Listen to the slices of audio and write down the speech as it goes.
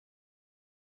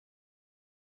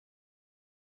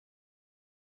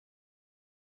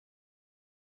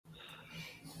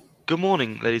Good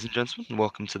morning, ladies and gentlemen, and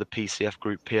welcome to the PCF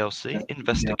Group PLC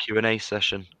Investor Q&A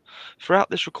session. Throughout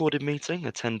this recorded meeting,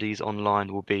 attendees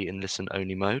online will be in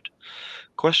listen-only mode.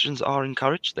 Questions are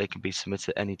encouraged. They can be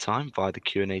submitted any time via the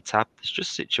Q&A tab that's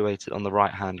just situated on the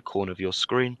right-hand corner of your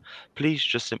screen. Please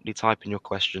just simply type in your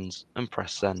questions and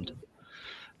press send.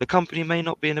 The company may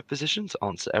not be in a position to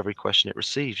answer every question it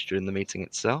receives during the meeting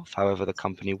itself. However, the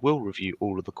company will review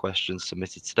all of the questions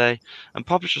submitted today and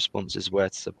publish responses where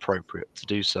it's appropriate to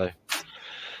do so.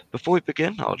 Before we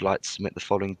begin, I would like to submit the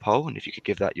following poll, and if you could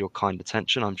give that your kind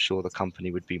attention, I'm sure the company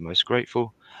would be most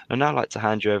grateful. I'd now like to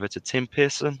hand you over to Tim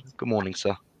Pearson. Good morning,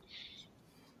 sir.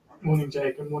 Morning,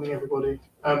 Jake. Good morning, everybody.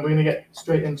 We're going to get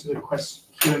straight into the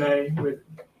Q&A with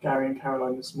Gary and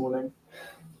Caroline this morning.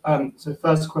 So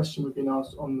first question we've been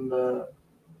asked on the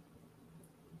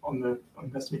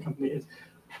investment company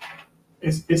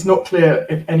is it's not clear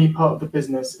if any part of the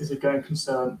business is a going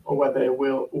concern or whether it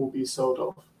will all be sold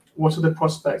off. What are the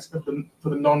prospects for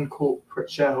the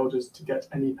non-corporate shareholders to get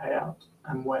any payout,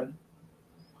 and when?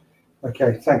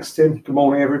 Okay, thanks, Tim. Good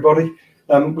morning, everybody.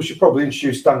 We should probably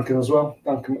introduce Duncan as well.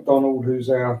 Duncan McDonald, who's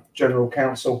our General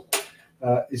Counsel,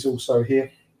 is also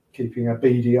here, keeping a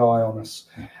beady eye on us.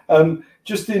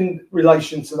 Just in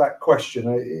relation to that question,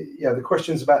 the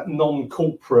question's about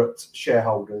non-corporate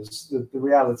shareholders. The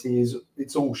reality is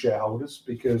it's all shareholders,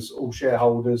 because all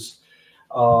shareholders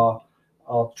are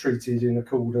treated in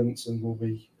accordance and will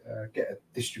be get a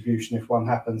distribution if one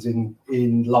happens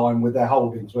in line with their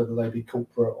holdings, whether they be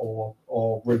corporate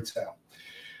or retail.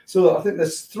 So I think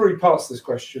there's three parts to this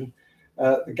question: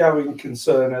 the going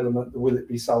concern element, the will it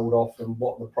be sold off, and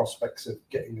what are the prospects of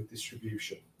getting a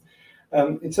distribution.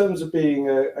 In terms of being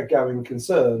a going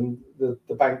concern,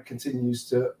 the bank continues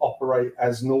to operate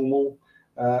as normal,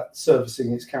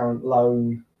 servicing its current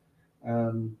loan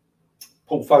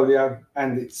portfolio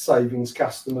and its savings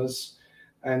customers,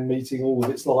 and meeting all of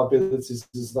its liabilities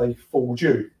as they fall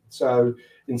due. So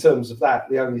in terms of that,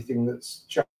 the only thing that's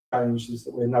changed is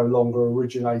that we're no longer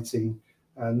originating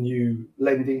new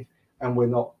lending, and we're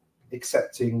not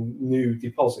accepting new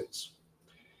deposits.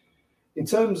 In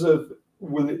terms of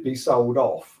will it be sold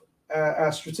off,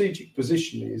 our strategic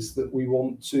position is that we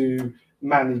want to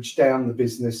manage down the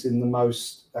business in the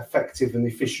most effective and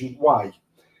efficient way,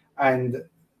 and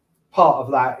part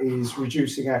of that is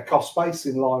reducing our cost base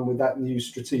in line with that new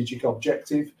strategic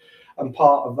objective. And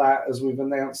part of that, as we've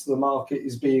announced to the market,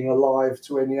 is being alive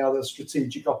to any other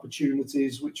strategic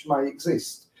opportunities which may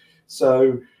exist.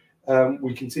 So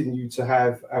we continue to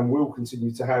have and will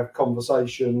continue to have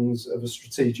conversations of a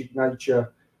strategic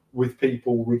nature with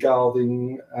people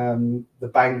regarding the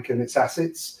bank and its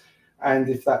assets. And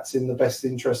if that's in the best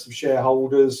interest of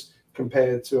shareholders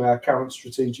compared to our current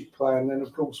strategic plan, then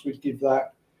of course we'd give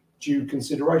that due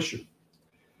consideration.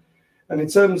 And in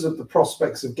terms of the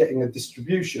prospects of getting a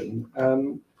distribution,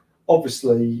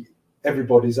 obviously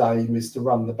everybody's aim is to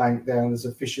run the bank down as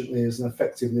efficiently and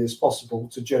effectively as possible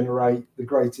to generate the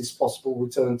greatest possible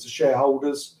return to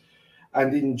shareholders,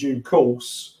 and in due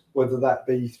course, whether that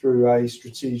be through a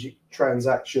strategic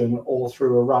transaction or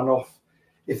through a runoff,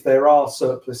 if there are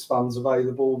surplus funds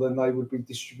available, then they would be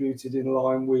distributed in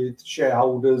line with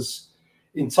shareholders'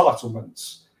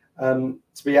 entitlements.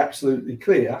 To be absolutely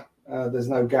clear, there's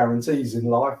no guarantees in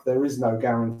life. There is no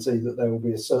guarantee that there will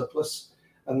be a surplus,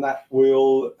 and that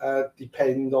will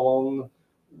depend on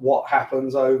what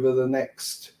happens over the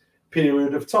next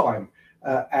period of time.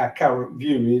 Our current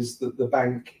view is that the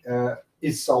bank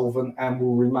is solvent and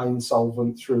will remain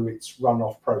solvent through its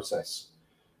runoff process,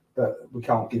 but we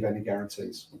can't give any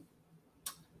guarantees.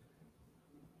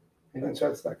 Anything to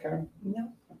add to that, Karen?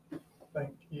 No.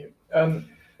 Thank you. A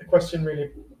question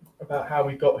really about how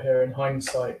we got here in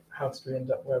hindsight. How did we end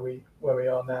up where we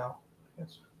are now?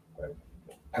 Yes.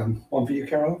 One for you,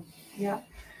 Caroline. Yeah.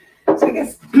 So I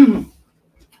guess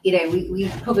we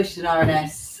published an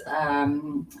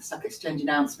RNS stock exchange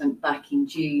announcement back in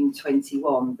June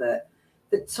 21 that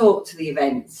talked to the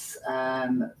events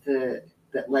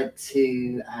that led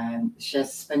to share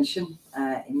suspension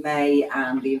in May,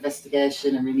 and the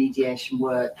investigation and remediation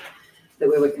work that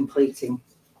we were completing.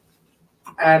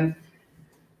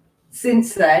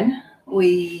 Since then,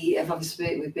 we have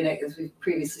obviously, as we've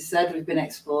previously said, we've been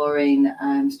exploring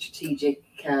strategic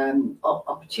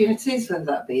opportunities, whether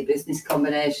that be a business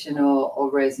combination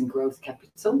or raising growth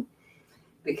capital,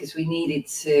 because we needed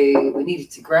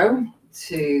to grow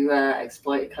to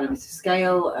exploit economies of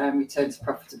scale and return to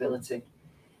profitability.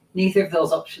 Neither of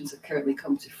those options have currently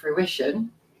come to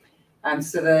fruition,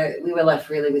 so we were left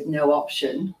really with no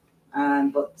option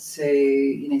but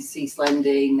to cease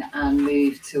lending and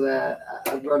move to a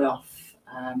runoff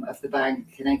of the bank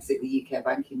and exit the UK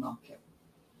banking market.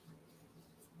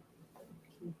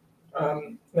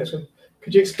 Next one.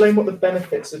 Could you explain what the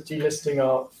benefits of delisting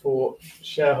are for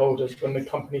shareholders when the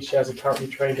company shares are currently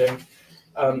trading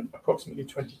approximately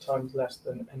 20 times less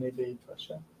than NAV per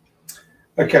share?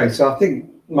 Okay, so I think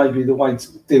maybe the way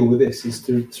to deal with this is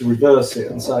to reverse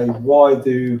it and say, why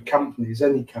do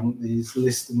any companies,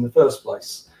 list in the first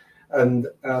place? And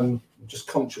just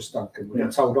conscious, Duncan, we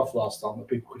got told off last time that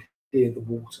people could hear the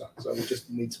water, so we just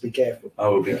need to be careful. I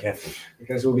will be careful.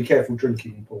 Okay, so we'll be careful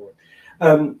drinking and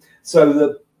pouring.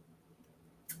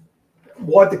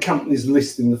 Why do companies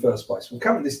list in the first place? Well,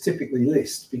 companies typically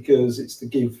list because it's to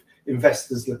give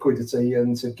investors liquidity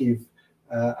and to give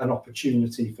an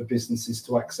opportunity for businesses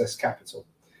to access capital.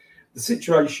 The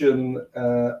situation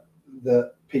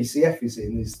that PCF is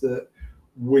in is that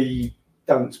we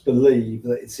don't believe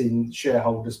that it's in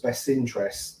shareholders' best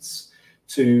interests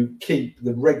to keep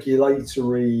the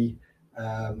regulatory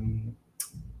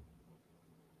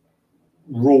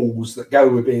rules that go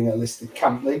with being a listed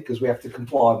company, because we have to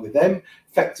comply with them.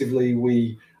 Effectively,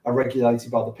 we are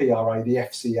regulated by the PRA, the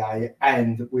FCA,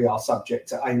 and we are subject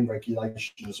to AIM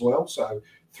regulation as well. So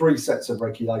 3 sets of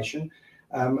regulation.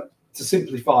 To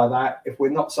simplify that, if we're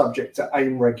not subject to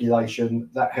AIM regulation,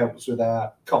 that helps with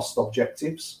our cost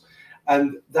objectives.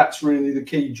 And that's really the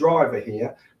key driver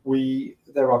here.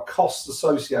 There are costs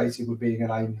associated with being an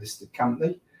AIM listed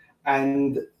company,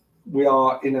 and we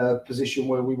are in a position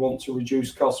where we want to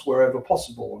reduce costs wherever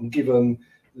possible. And given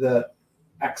that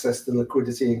access to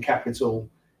liquidity and capital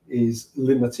is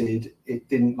limited, it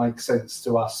didn't make sense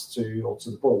to us or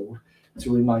to the board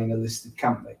to remain a listed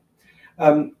company.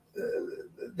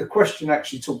 The question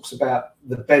actually talks about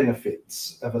the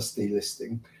benefits of us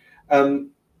delisting.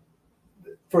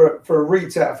 For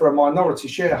a minority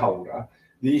shareholder,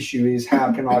 the issue is,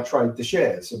 how can I trade the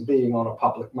shares? And being on a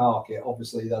public market,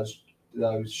 obviously those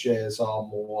shares are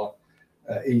more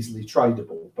easily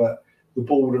tradable. But the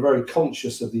board are very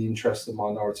conscious of the interest of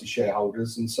minority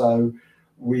shareholders, and so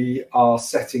we are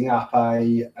setting up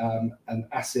an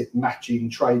asset matching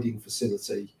trading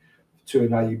facility to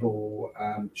enable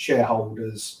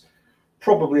shareholders,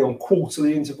 probably on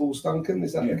quarterly intervals. Duncan,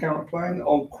 is that the current plan?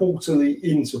 On quarterly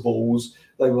intervals,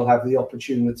 they will have the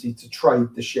opportunity to trade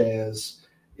the shares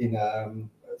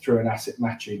through an asset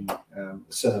matching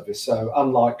service. So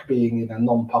unlike being in a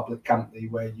non-public company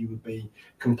where you would be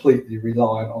completely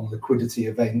reliant on liquidity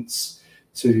events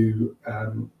to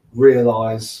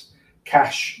realise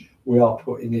cash, we are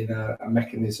putting in a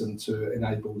mechanism to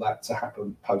enable that to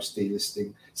happen post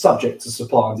delisting, subject to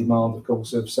supply and demand, of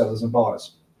course, of sellers and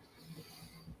buyers.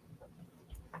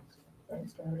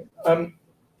 Thanks, Gary.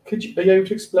 Are you able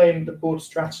to explain the board's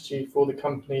strategy for the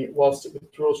company whilst it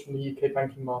withdraws from the UK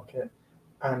banking market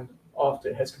and after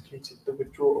it has completed the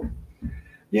withdrawal?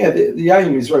 Yeah, the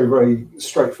aim is very, very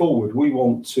straightforward. We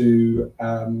want to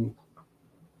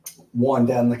wind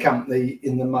down the company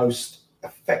in the most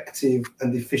effective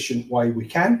and efficient way we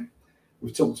can.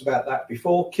 We've talked about that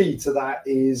before. Key to that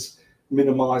is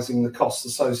minimising the costs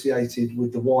associated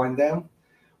with the wind down.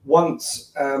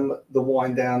 Once the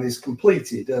wind down is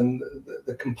completed, and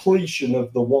the completion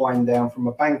of the wind down from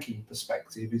a banking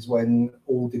perspective is when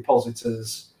all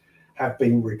depositors have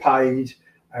been repaid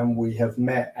and we have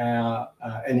met our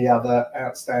any other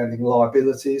outstanding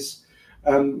liabilities,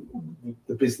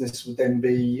 the business would then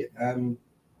be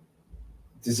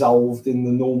dissolved in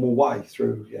the normal way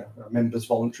through a members'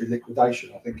 voluntary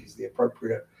liquidation, I think is the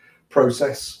appropriate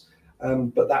process.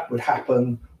 But that would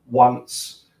happen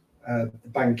once the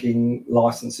banking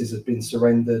licenses have been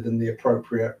surrendered and the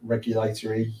appropriate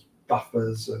regulatory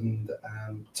buffers and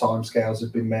timescales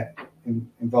have been met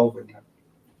involving that.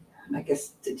 And I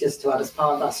guess just to add, as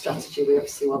part of that strategy, we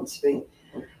obviously want to be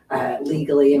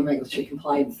legally and regulatory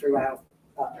compliant throughout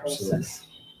that process.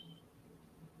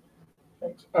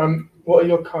 Thanks. What are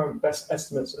your current best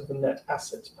estimates of the net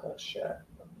assets per share?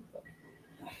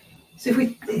 So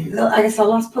I guess our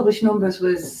last published numbers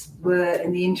were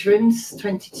in the interims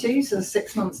 22, so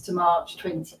 6 months to March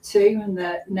 22, and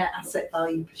the net asset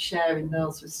value per share in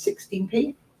those was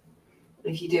 16p.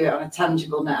 If you do it on a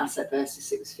tangible net asset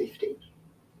basis, it was 50.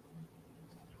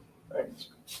 Thanks.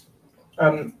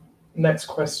 Next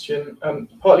question.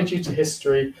 Partly due to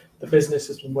history, the business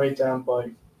has been weighed down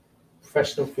by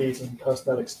professional fees and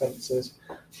personnel expenses.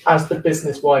 As the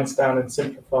business winds down and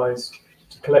simplifies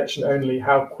to collection only,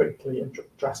 how quickly and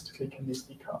drastically can these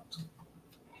be cut?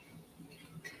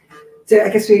 So I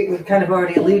guess we've kind of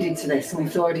already alluded to this, and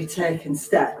we've already taken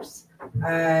steps.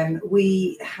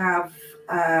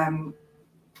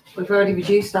 We've already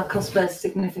reduced our cost base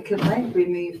significantly,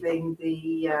 removing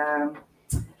the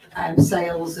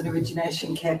sales and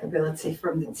origination capability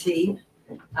from the team.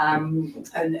 and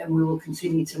we will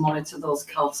continue to monitor those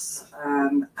costs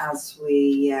as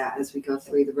we go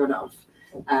through the runoff.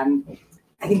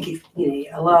 I think it's,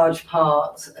 a large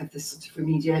part of the sort of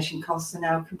remediation costs are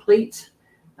now complete.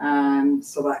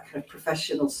 So that kind of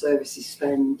professional services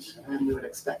spend we would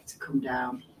expect to come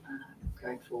down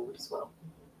going forward as well.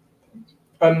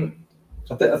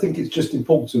 I think it's just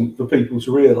important for people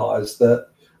to realise that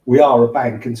we are a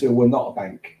bank until we're not a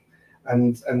bank.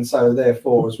 And so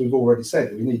therefore, as we've already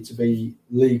said, we need to be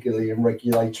legally and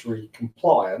regulatory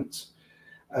compliant,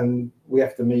 and we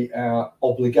have to meet our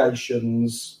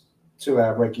obligations to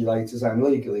our regulators and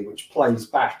legally, which plays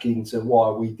back into why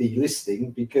we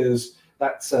delisting, because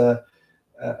that's a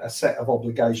set of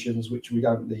obligations which we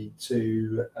don't need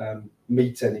to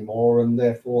meet anymore, and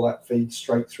therefore that feeds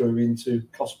straight through into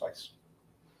cost base.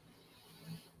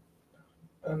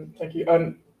 Thank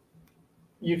you.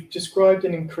 You've described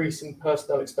an increase in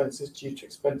personnel expenses due to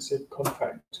expensive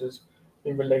contractors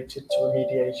being related to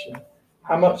remediation.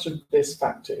 How much of this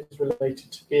factor is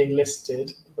related to being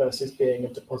listed versus being a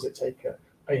deposit taker?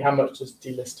 I mean, how much does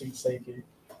delisting save you?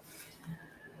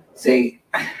 So,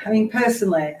 I mean,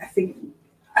 personally, I think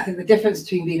the difference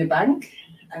between being a bank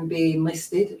and being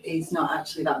listed is not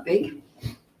actually that big.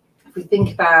 If we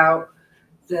think about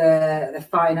the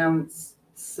finance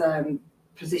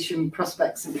position,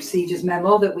 prospects and procedures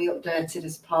memo that we updated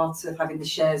as part of having the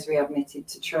shares readmitted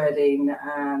to trading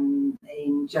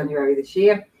in January this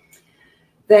year,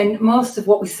 then most of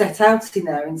what we set out in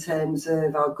there in terms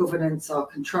of our governance, our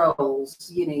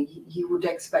controls, you would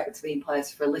expect to be in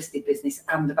place for a listed business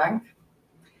and a bank.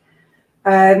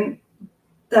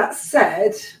 That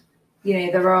said,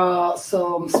 there are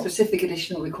some specific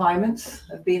additional requirements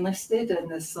of being listed,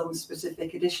 and there's some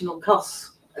specific additional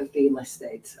costs of being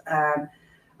listed.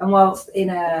 And whilst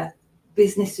in a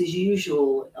business as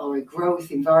usual or a growth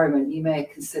environment, you may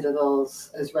consider those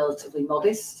as relatively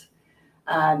modest.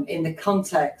 In the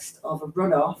context of a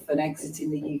runoff and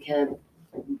exiting the UK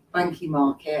banking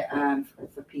market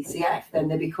for PCF, then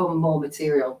they become more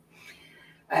material.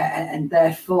 And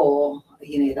therefore,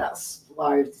 that's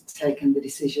why we've taken the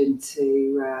decision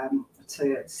to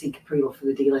seek approval for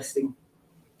the delisting.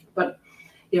 But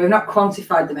we've not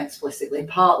quantified them explicitly,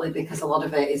 partly because a lot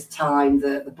of it is time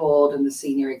that the board and the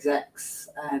senior execs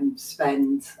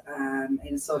spend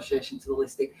in association to the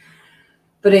listing.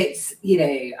 But it's,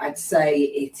 I'd say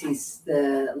it is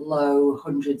the low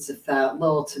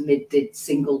to mid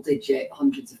single digit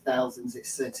hundreds of thousands.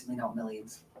 It's certainly not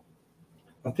millions.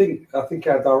 I think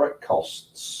our direct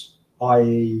costs,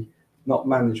 i.e. not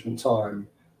management time,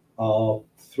 are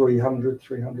 300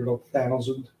 odd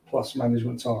thousand plus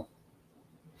management time.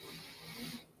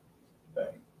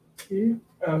 Thank you.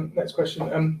 Next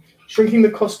question. Shrinking the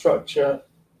cost structure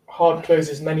hard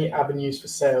closes many avenues for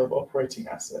sale of operating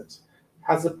assets.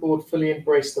 Has the board fully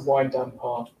embraced the wind down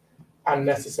part and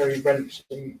necessary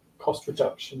wrenching cost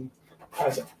reduction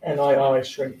as NII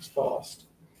shrinks fast?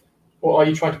 Or are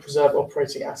you trying to preserve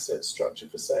operating asset structure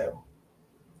for sale?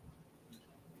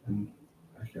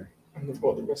 Okay. And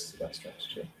what are the risks of that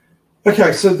strategy?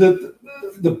 Okay, so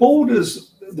the board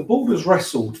has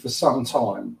wrestled for some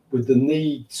time with the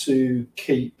need to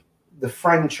keep the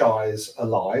franchise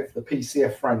alive, the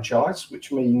PCF franchise,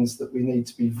 which means that we need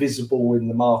to be visible in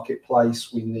the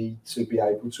marketplace. We need to be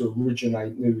able to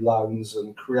originate new loans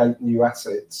and create new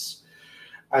assets,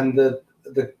 and the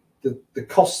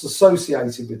costs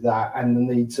associated with that, and the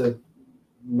need to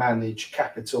manage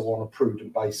capital on a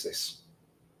prudent basis.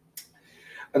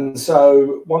 And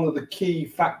so one of the key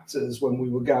factors when we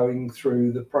were going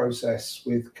through the process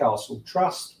with Castle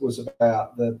Trust was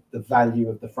about the value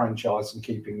of the franchise and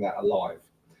keeping that alive.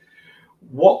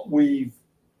 What we've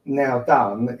now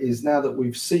done is, now that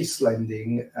we've ceased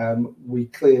lending, we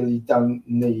clearly don't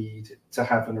need to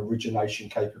have an origination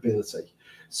capability.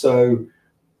 So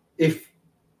if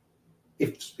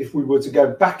we were to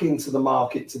go back into the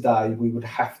market today, we would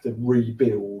have to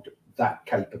rebuild that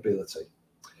capability.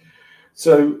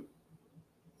 So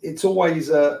it's always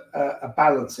a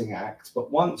balancing act, but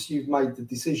once you've made the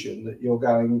decision that you're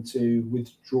going to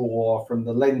withdraw from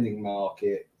the lending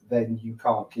market, then you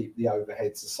can't keep the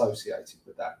overheads associated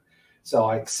with that. So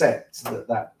I accept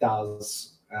that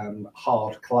does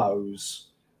hard close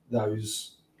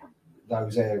those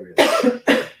areas.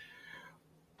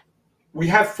 We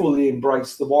have fully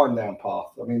embraced the wind down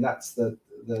path. I mean, that's the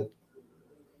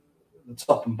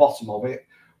top and bottom of it.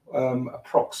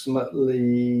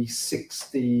 Approximately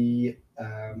 60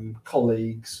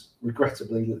 colleagues,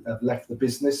 regrettably, have left the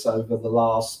business over the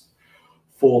last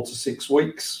 4 to 6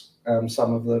 weeks.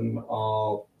 Some of them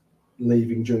are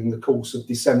leaving during the course of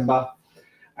December,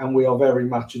 and we are very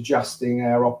much adjusting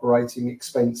our operating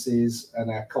expenses and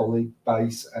our colleague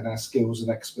base and our skills and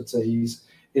expertise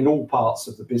in all parts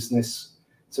of the business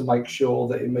to make sure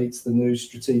that it meets the new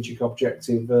strategic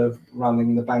objective of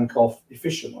running the bank off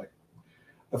efficiently.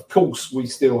 Of course, we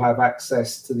still have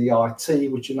access to the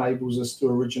IT, which enables us to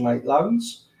originate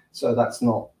loans, so that's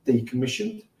not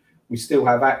decommissioned. We still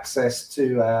have access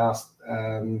to our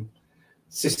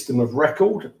system of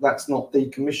record, that's not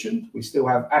decommissioned. We still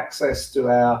have access to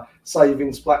our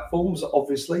savings platforms,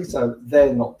 obviously, so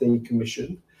they're not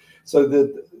decommissioned. So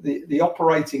the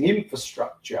operating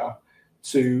infrastructure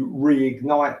to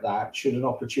reignite that, should an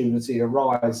opportunity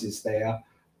arises there,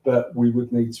 but we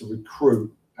would need to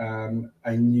recruit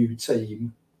a new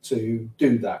team to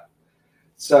do that.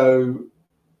 So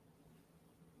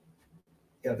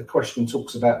yeah, the question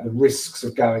talks about the risks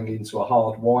of going into a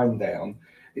hard wind down.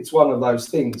 It's one of those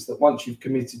things that once you've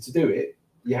committed to do it,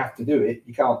 you have to do it.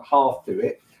 You can't half do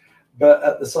it. But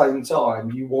at the same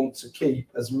time, you want to keep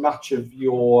as much of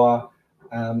your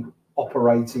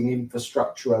operating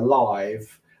infrastructure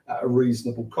alive at a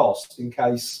reasonable cost in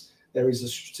case there is a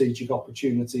strategic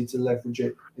opportunity to leverage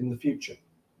it in the future.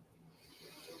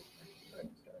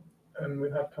 And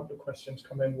we've had a couple of questions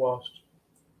come in whilst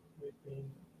we've been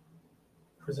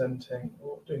presenting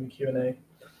or doing the Q&A.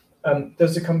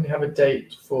 Does the company have a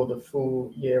date for the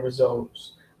full year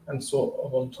results? And sort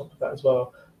of on top of that as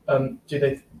well,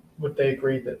 would they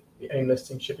agree that the AIM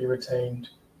listing should be retained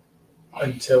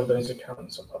until those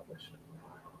accounts are published?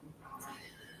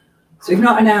 So we've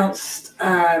not announced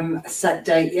a set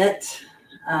date yet.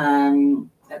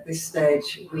 At this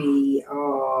stage, we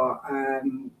are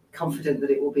confident that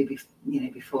it will be,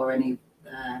 before any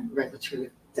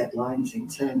regulatory deadlines in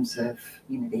terms of,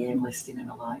 the AIM listing and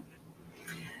the like.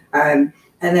 And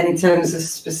then in terms of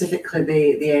specifically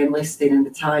the AIM listing and the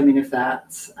timing of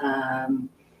that,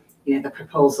 the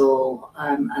proposal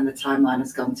and the timeline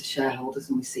has gone to shareholders,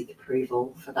 and we seek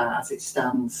approval for that as it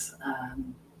stands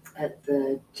at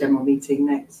the general meeting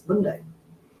next Monday.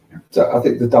 So I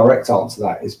think the direct answer to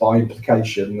that is by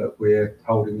implication that we're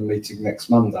holding the meeting next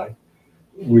Monday.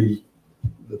 The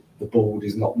board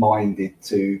is not minded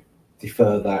to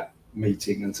defer that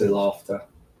meeting until after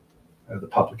the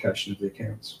publication of the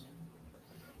accounts.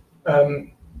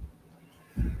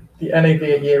 The NAV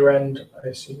at year end, I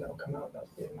assume that will come out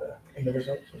in the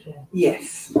results as well.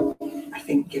 Yes, I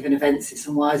think given events, it's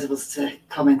unwise of us to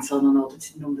comment on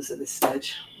unaudited numbers at this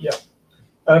stage. Yeah.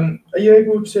 Are you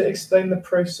able to explain the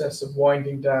process of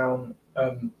winding down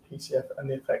PCF and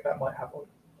the effect that might have on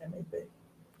NAV?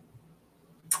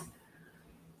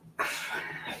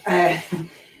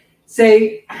 So,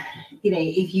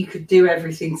 if you could do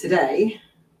everything today,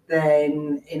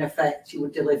 then in effect you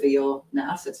would deliver your net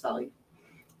assets value,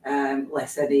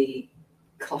 less any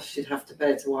cost you'd have to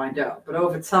bear to wind up. But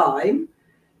over time,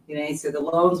 so the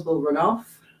loans will run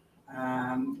off,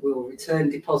 we'll return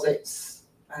deposits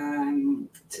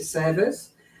to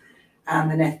servers,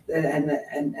 and then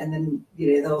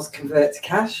those convert to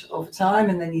cash over time,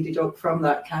 and then you deduct from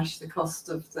that cash the cost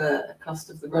of the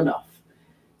runoff.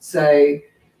 So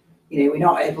we're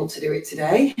not able to do it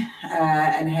today,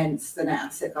 and hence the net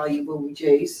asset value will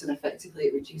reduce, and effectively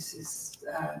it reduces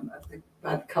the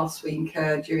bad costs we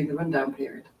incur during the rundown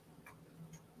period.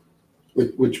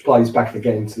 Which plays back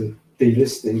again to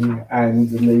delisting and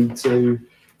the need to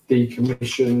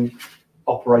decommission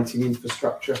operating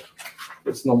infrastructure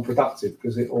that's non-productive,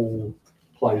 because it all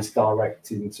plays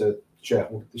direct into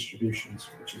shareholder distributions,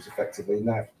 which is effectively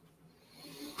NAV.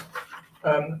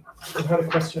 We've had a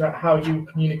question about how you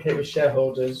communicate with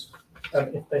shareholders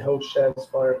if they hold shares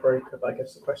via a broker. But I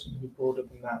guess the question would be broader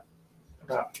than that,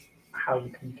 about how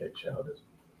you communicate with shareholders.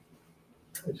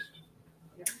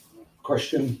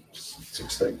 Question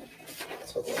 16.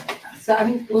 So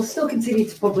we'll still continue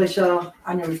to publish our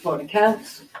annual report and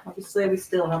accounts. Obviously, we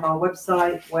still have our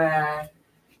website where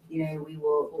we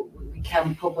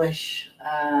can publish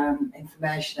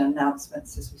information and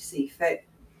announcements as we see fit.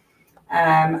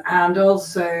 And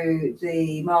also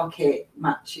the market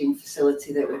matching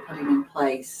facility that we're putting in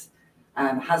place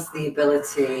has the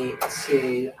ability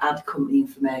to add company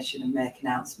information and make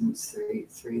announcements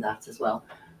through that as well.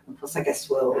 And plus, I guess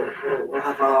we'll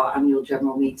have our annual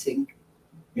general meeting.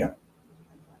 Yeah.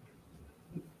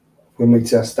 We'll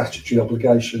meet our statutory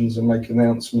obligations and make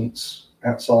announcements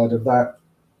outside of that.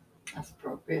 As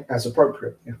appropriate. As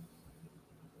appropriate, yeah.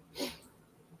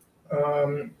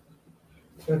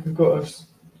 So if we've got a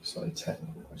slightly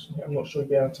technical question here, I'm not sure you'll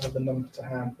be able to have the number to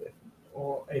hand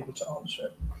or able to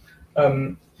answer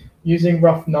it. Using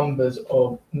rough numbers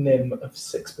of NIM of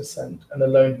 6% and a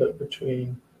loan book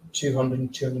between 200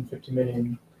 and 250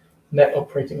 million, net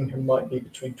operating income might be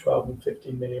between 12 and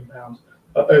 15 million pounds.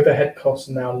 But overhead costs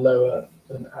are now lower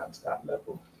than at that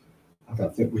level. I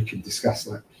don't think we can discuss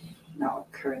that.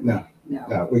 Not currently.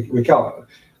 No, we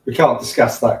can't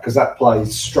discuss that because that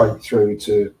plays straight through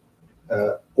to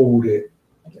audit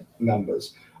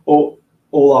numbers. All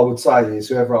I would say is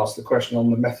whoever asked the question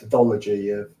on the methodology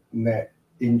of net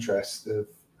interest of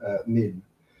NIM,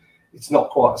 it's not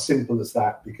quite as simple as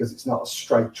that because it's not a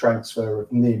straight transfer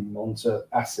of NIM onto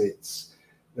assets.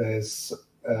 There's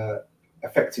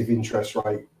effective interest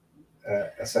rate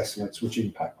assessments which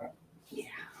impact that. Yeah.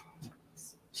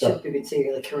 Should be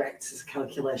materially correct as a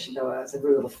calculation or as a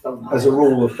rule of thumb. As a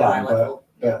rule of thumb,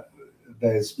 but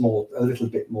there's a little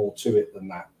bit more to it than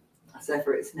that. As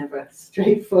ever, it's never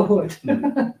straightforward.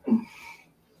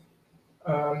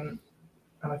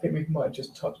 And I think we might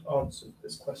just answered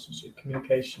this question to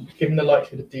communication. Given the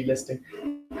likelihood of delisting,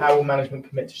 how will management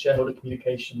commit to shareholder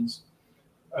communications,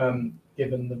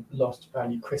 given the lost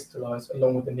value crystallised,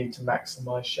 along with the need to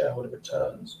maximise shareholder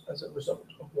returns as a result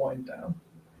of wind down?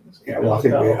 Yeah, well,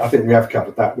 I think we have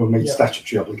covered that. We'll meet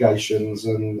statutory obligations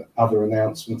and other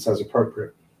announcements as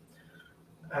appropriate.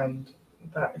 And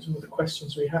that is all the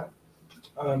questions we have.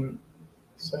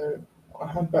 So I'll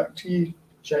hand back to you,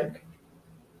 Jake.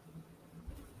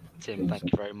 Tim, thank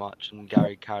you very much, and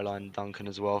Gary, Caroline, Duncan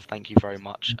as well. Thank you very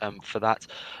much for that.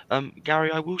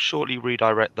 Gary, I will shortly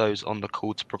redirect those on the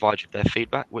call to provide you with their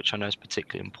feedback, which I know is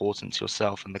particularly important to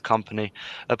yourself and the company.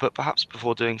 But perhaps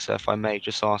before doing so, if I may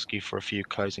just ask you for a few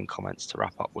closing comments to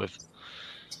wrap up with.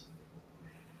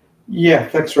 Yeah,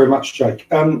 thanks very much, Jake.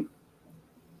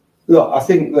 Look, I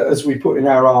think that as we put in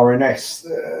our RNS,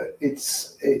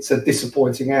 it's a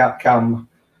disappointing outcome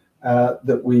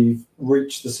that we've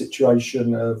reached the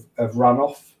situation of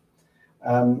runoff.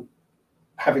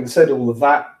 Having said all of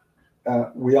that,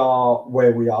 we are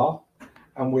where we are,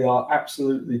 and we are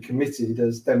absolutely committed,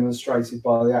 as demonstrated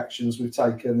by the actions we've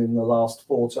taken in the last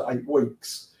 4 to 8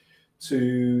 weeks,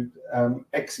 to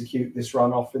execute this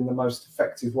runoff in the most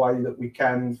effective way that we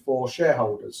can for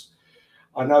shareholders.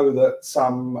 I know that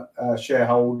some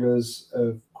shareholders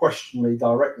have questioned me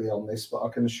directly on this, but I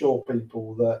can assure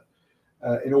people that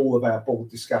in all of our board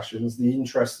discussions, the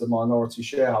interest of minority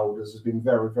shareholders has been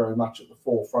very, very much at the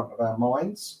forefront of our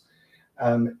minds.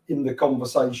 In the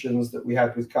conversations that we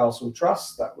had with Castle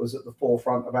Trust, that was at the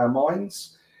forefront of our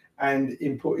minds. And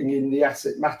in putting in the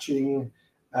asset matching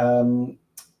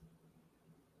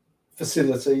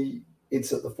facility,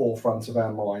 it's at the forefront of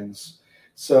our minds.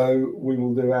 So we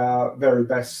will do our very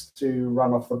best to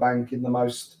run off the bank in the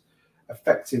most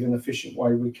effective and efficient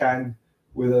way we can,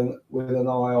 with an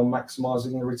eye on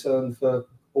maximising the return for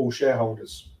all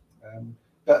shareholders.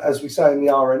 But as we say in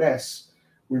the RNS,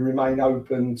 we remain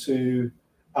open to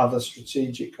other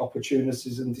strategic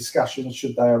opportunities and discussions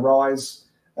should they arise.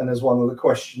 And as one of the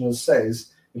questioners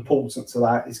says, important to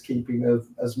that is keeping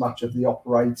as much of the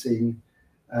operating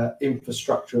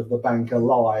infrastructure of the bank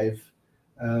alive,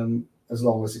 as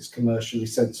long as it's commercially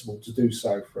sensible to do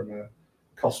so from a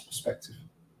cost perspective.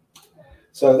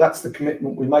 So that's the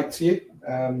commitment we make to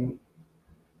you.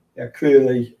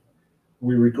 Clearly,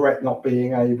 we regret not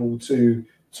being able to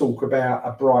talk about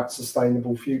a bright,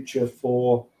 sustainable future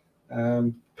for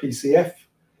PCF,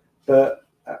 but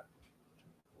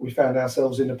we found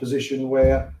ourselves in a position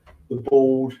where the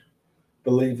board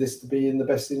believe this to be in the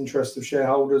best interest of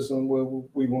shareholders, and we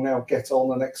will now get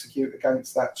on and execute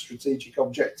against that strategic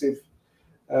objective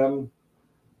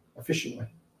efficiently.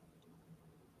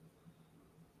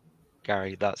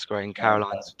 Gary, that's great. And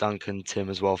Caroline, Duncan, Tim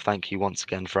as well, thank you once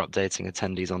again for updating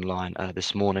attendees online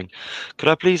this morning. Could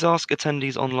I please ask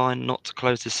attendees online not to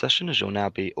close this session, as you'll now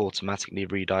be automatically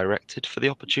redirected for the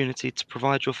opportunity to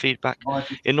provide your feedback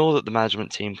in order that the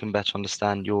management team can better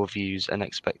understand your views and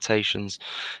expectations.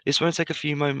 This won't take a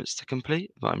few moments to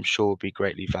complete, but I'm sure will be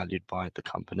greatly valued by the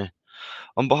company.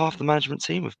 On behalf of the management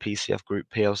team of PCF Group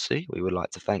PLC, we would like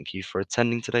to thank you for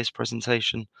attending today's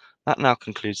presentation. That now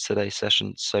concludes today's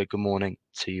session, so good morning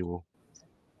to you all.